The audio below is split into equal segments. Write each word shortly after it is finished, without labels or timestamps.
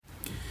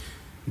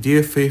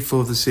Dear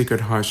faithful of the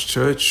Sacred Hearts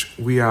Church,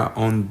 we are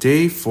on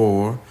day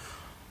 4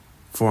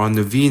 for our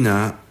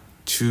novena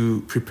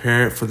to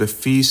prepare for the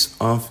feast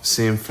of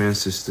St.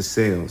 Francis de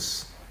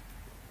Sales.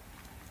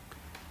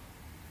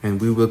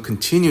 And we will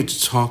continue to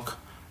talk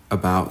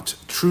about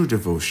true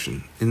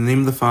devotion. In the name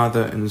of the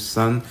Father, and the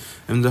Son,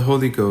 and the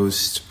Holy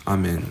Ghost.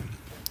 Amen.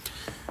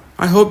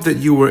 I hope that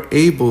you were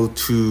able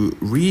to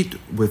read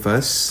with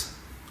us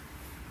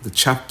the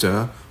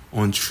chapter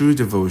on true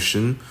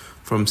devotion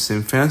from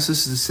St.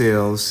 Francis de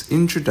Sales'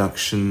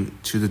 Introduction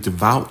to the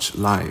Devout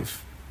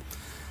Life.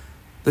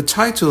 The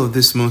title of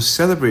this most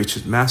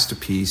celebrated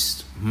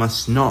masterpiece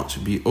must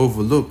not be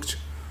overlooked,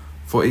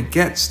 for it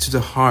gets to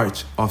the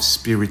heart of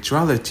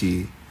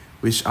spirituality,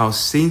 which our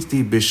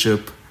saintly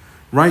bishop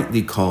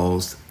rightly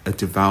calls a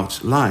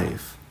devout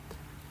life,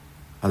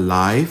 a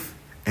life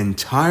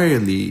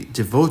entirely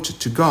devoted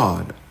to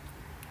God.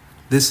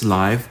 This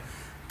life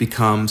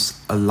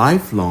becomes a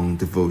lifelong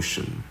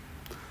devotion.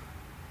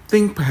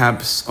 Think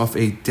perhaps of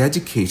a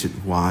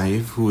dedicated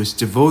wife who is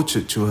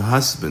devoted to her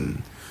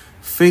husband,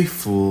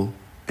 faithful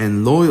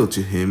and loyal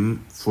to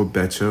him for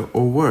better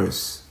or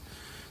worse.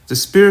 The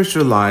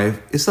spiritual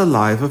life is a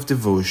life of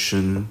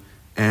devotion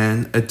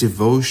and a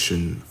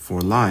devotion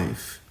for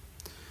life.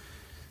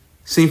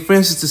 St.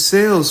 Francis de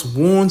Sales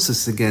warns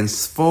us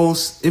against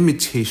false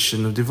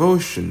imitation of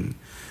devotion.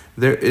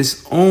 There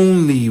is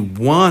only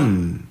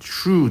one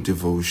true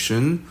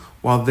devotion,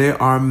 while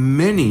there are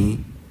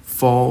many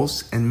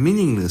false and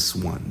meaningless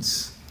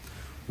ones.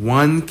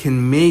 One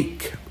can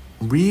make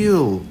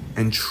real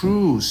and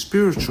true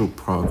spiritual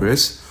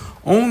progress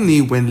only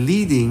when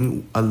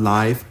leading a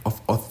life of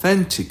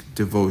authentic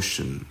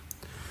devotion.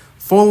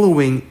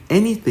 Following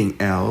anything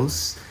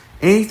else,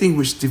 anything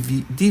which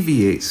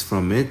deviates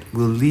from it,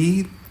 will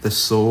lead the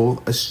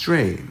soul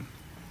astray.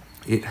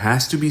 It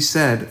has to be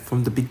said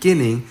from the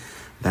beginning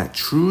that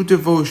true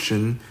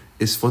devotion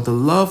is for the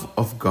love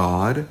of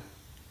God,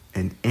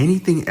 and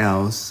anything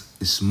else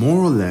is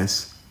more or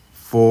less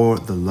for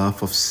the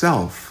love of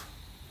self.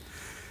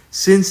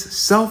 Since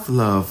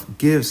self-love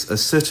gives a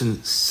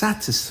certain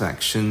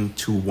satisfaction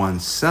to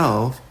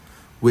oneself,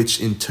 which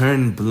in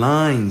turn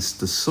blinds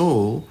the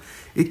soul,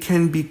 it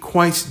can be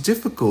quite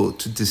difficult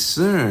to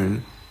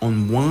discern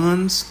on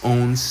one's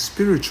own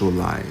spiritual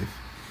life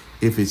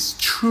if it's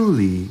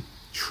truly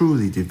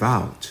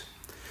devout.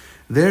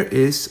 There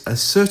is a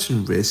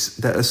certain risk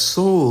that a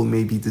soul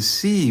may be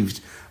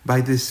deceived by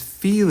this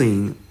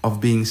feeling of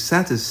being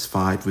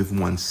satisfied with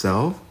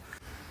oneself,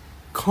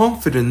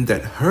 confident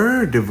that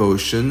her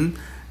devotion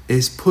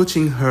is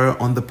putting her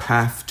on the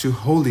path to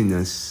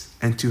holiness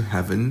and to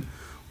heaven,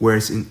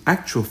 whereas in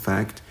actual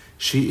fact,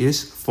 she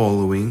is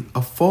following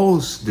a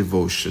false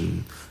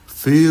devotion,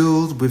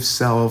 filled with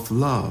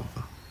self-love.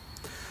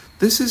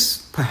 This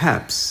is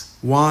perhaps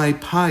why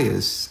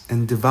pious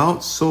and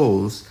devout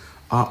souls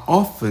are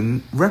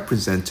often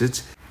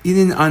represented in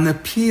an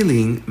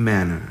unappealing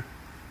manner.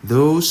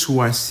 Those who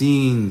are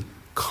seen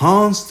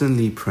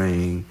constantly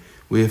praying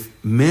with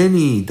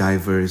many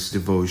diverse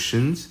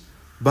devotions,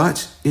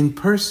 but in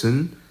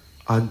person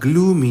are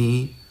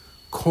gloomy,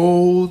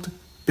 cold,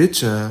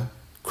 bitter,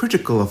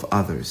 critical of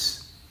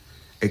others,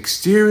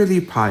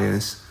 exteriorly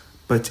pious,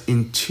 but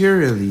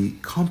interiorly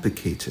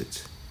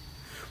complicated.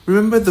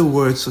 Remember the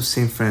words of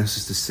St.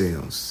 Francis de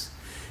Sales.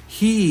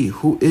 He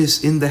who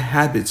is in the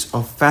habit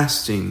of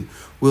fasting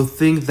will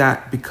think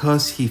that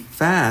because he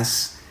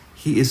fasts,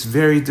 he is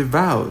very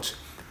devout,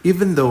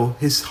 even though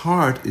his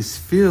heart is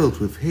filled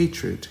with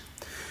hatred.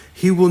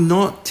 He will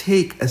not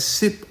take a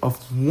sip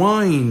of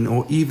wine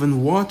or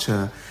even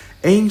water,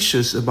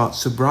 anxious about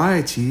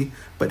sobriety,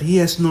 but he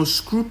has no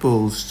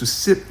scruples to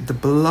sip the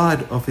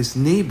blood of his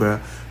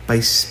neighbor by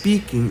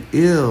speaking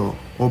ill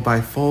or by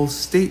false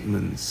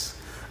statements.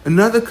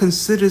 Another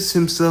considers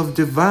himself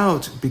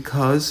devout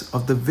because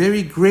of the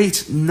very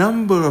great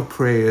number of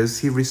prayers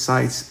he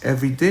recites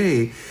every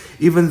day,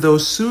 even though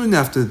soon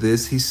after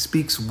this he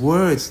speaks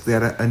words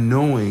that are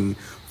annoying,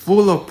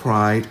 full of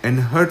pride, and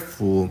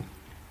hurtful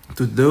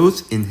to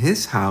those in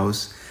his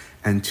house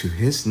and to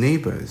his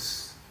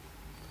neighbors.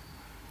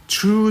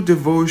 True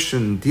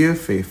devotion, dear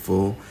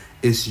faithful,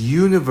 is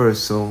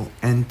universal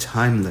and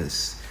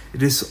timeless.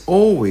 It is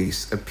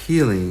always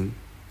appealing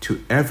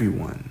to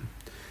everyone.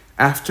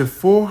 After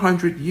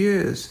 400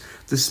 years,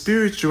 the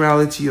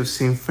spirituality of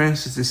St.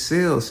 Francis de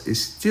Sales is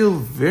still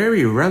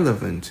very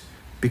relevant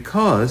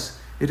because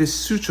it is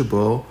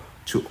suitable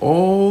to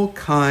all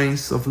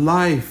kinds of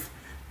life,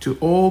 to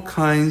all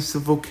kinds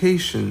of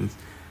vocations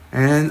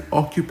and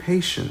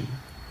occupation.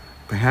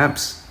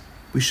 Perhaps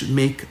we should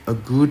make a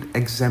good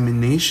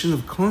examination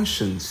of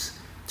conscience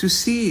to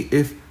see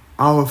if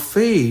our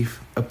faith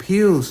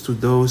appeals to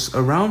those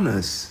around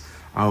us,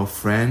 our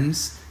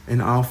friends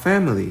and our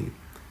family.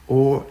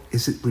 Or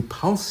is it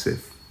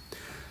repulsive?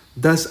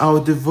 Does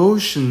our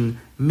devotion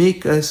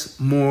make us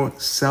more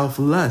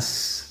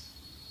selfless?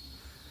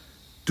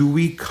 Do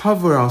we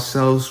cover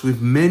ourselves with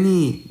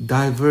many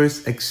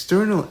diverse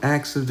external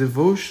acts of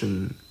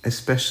devotion,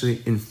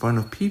 especially in front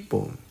of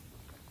people?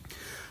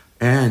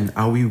 And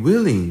are we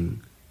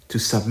willing to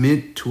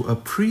submit to a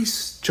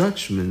priest's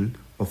judgment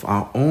of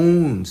our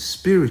own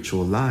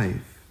spiritual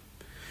life.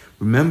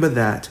 Remember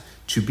that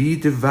to be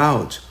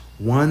devout,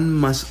 one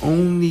must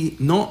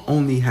not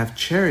only have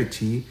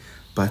charity,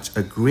 but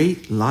a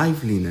great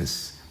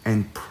liveliness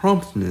and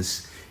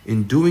promptness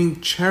in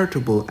doing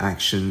charitable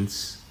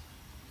actions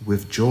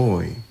with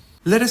joy.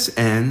 Let us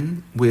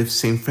end with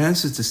St.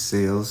 Francis de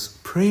Sales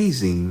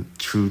praising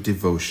true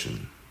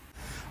devotion.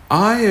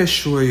 I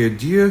assure you,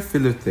 dear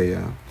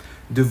Philothea,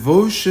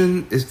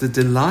 devotion is the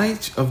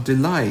delight of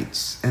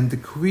delights and the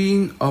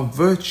queen of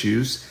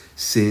virtues,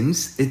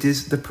 since it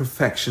is the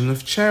perfection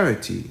of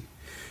charity.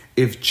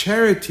 If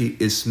charity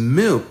is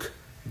milk,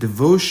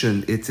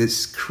 devotion is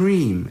its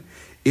cream.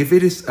 If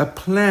it is a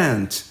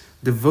plant,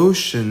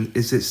 devotion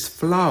is its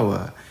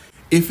flower.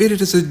 If it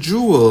is a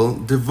jewel,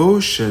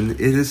 devotion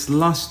is its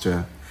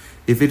luster.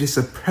 If it is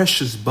a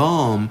precious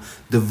balm,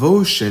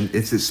 devotion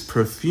is its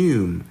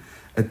perfume,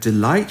 a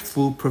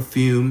delightful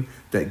perfume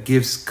that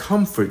gives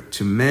comfort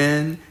to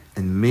man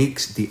and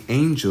makes the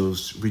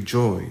angels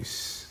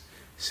rejoice.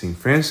 St.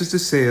 Francis de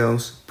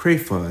Sales, pray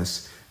for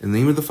us. In the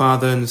name of the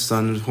Father, and the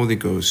Son, and the Holy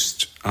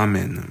Ghost.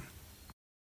 Amen.